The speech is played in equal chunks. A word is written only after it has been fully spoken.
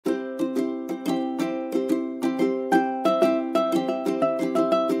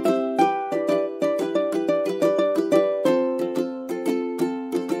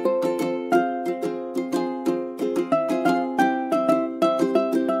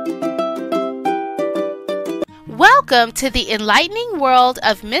Welcome to the enlightening world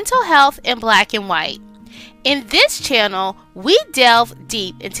of mental health in black and white. In this channel, we delve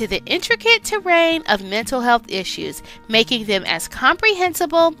deep into the intricate terrain of mental health issues, making them as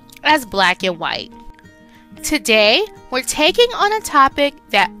comprehensible as black and white. Today, we're taking on a topic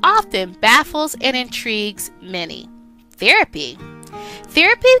that often baffles and intrigues many: therapy.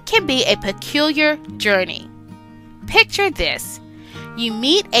 Therapy can be a peculiar journey. Picture this. You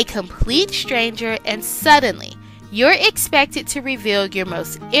meet a complete stranger and suddenly you're expected to reveal your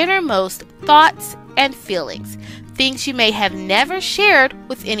most innermost thoughts and feelings, things you may have never shared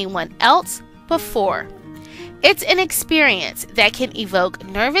with anyone else before. It's an experience that can evoke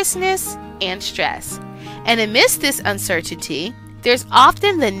nervousness and stress. And amidst this uncertainty, there's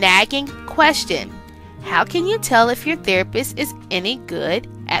often the nagging question: how can you tell if your therapist is any good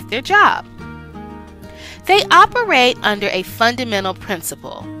at their job? They operate under a fundamental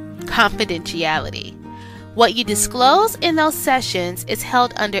principle: confidentiality. What you disclose in those sessions is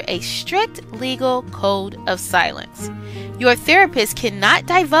held under a strict legal code of silence. Your therapist cannot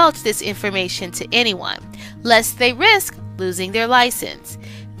divulge this information to anyone, lest they risk losing their license.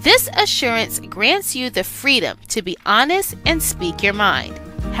 This assurance grants you the freedom to be honest and speak your mind.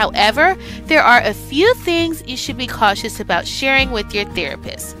 However, there are a few things you should be cautious about sharing with your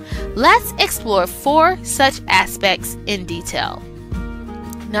therapist. Let's explore 4 such aspects in detail.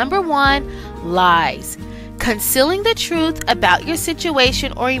 Number 1, lies. Concealing the truth about your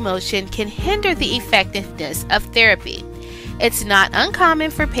situation or emotion can hinder the effectiveness of therapy. It's not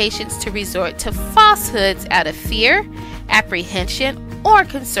uncommon for patients to resort to falsehoods out of fear, apprehension, or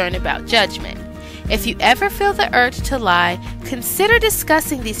concern about judgment. If you ever feel the urge to lie, consider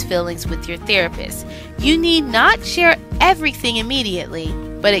discussing these feelings with your therapist. You need not share everything immediately,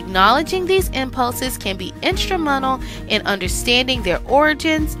 but acknowledging these impulses can be instrumental in understanding their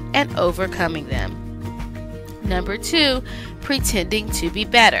origins and overcoming them. Number 2, pretending to be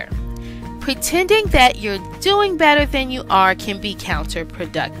better. Pretending that you're doing better than you are can be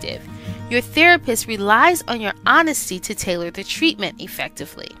counterproductive. Your therapist relies on your honesty to tailor the treatment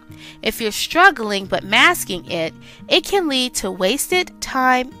effectively. If you're struggling but masking it, it can lead to wasted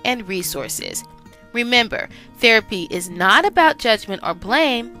time and resources. Remember, therapy is not about judgment or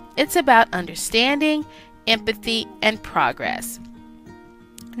blame. It's about understanding, empathy, and progress.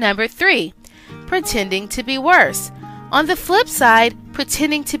 Number 3, pretending to be worse. On the flip side,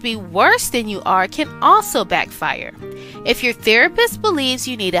 pretending to be worse than you are can also backfire. If your therapist believes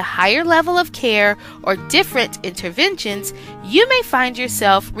you need a higher level of care or different interventions, you may find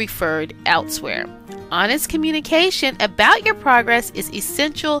yourself referred elsewhere. Honest communication about your progress is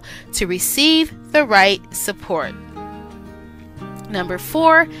essential to receive the right support. Number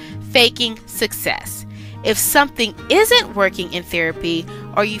 4, faking success. If something isn't working in therapy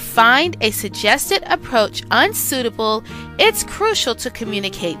or you find a suggested approach unsuitable, it's crucial to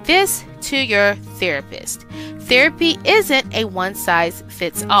communicate this to your therapist. Therapy isn't a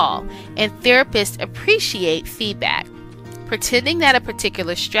one-size-fits-all, and therapists appreciate feedback. Pretending that a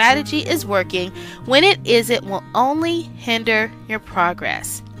particular strategy is working when it isn't will only hinder your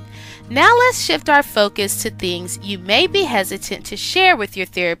progress. Now let's shift our focus to things you may be hesitant to share with your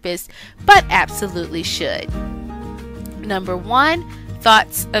therapist, but absolutely should. Number 1,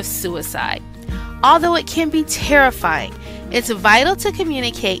 thoughts of suicide. Although it can be terrifying, it's vital to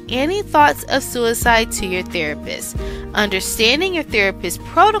communicate any thoughts of suicide to your therapist. Understanding your therapist's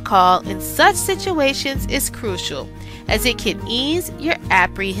protocol in such situations is crucial, as it can ease your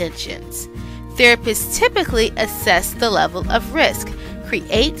apprehensions. Therapists typically assess the level of risk,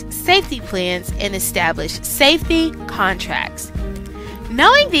 create safety plans, and establish safety contracts.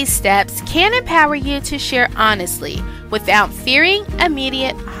 Knowing these steps can empower you to share honestly without fearing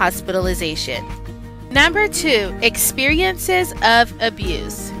immediate hospitalization. Number 2, experiences of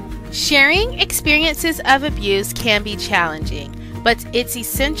abuse. Sharing experiences of abuse can be challenging, but it's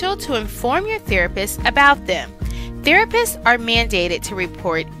essential to inform your therapist about them. Therapists are mandated to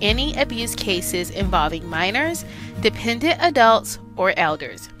report any abuse cases involving minors, dependent adults, or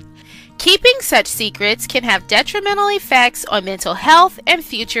elders. Keeping such secrets can have detrimental effects on mental health and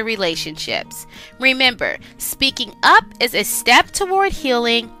future relationships. Remember, speaking up is a step toward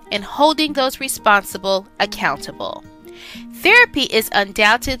healing and holding those responsible accountable. Therapy is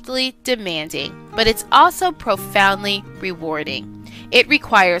undoubtedly demanding, but it's also profoundly rewarding. It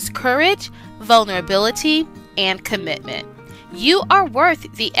requires courage, vulnerability, and commitment. You are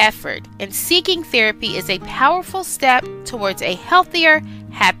worth the effort, and seeking therapy is a powerful step towards a healthier,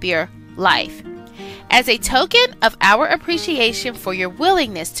 happier life. As a token of our appreciation for your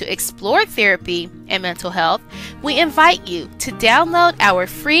willingness to explore therapy and mental health, we invite you to download our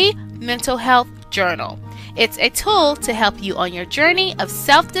free mental health journal. It's a tool to help you on your journey of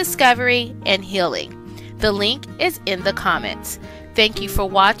self-discovery and healing. The link is in the comments. Thank you for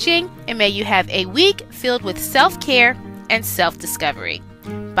watching, and may you have a week filled with self-care and self-discovery.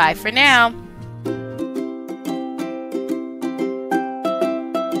 Bye for now.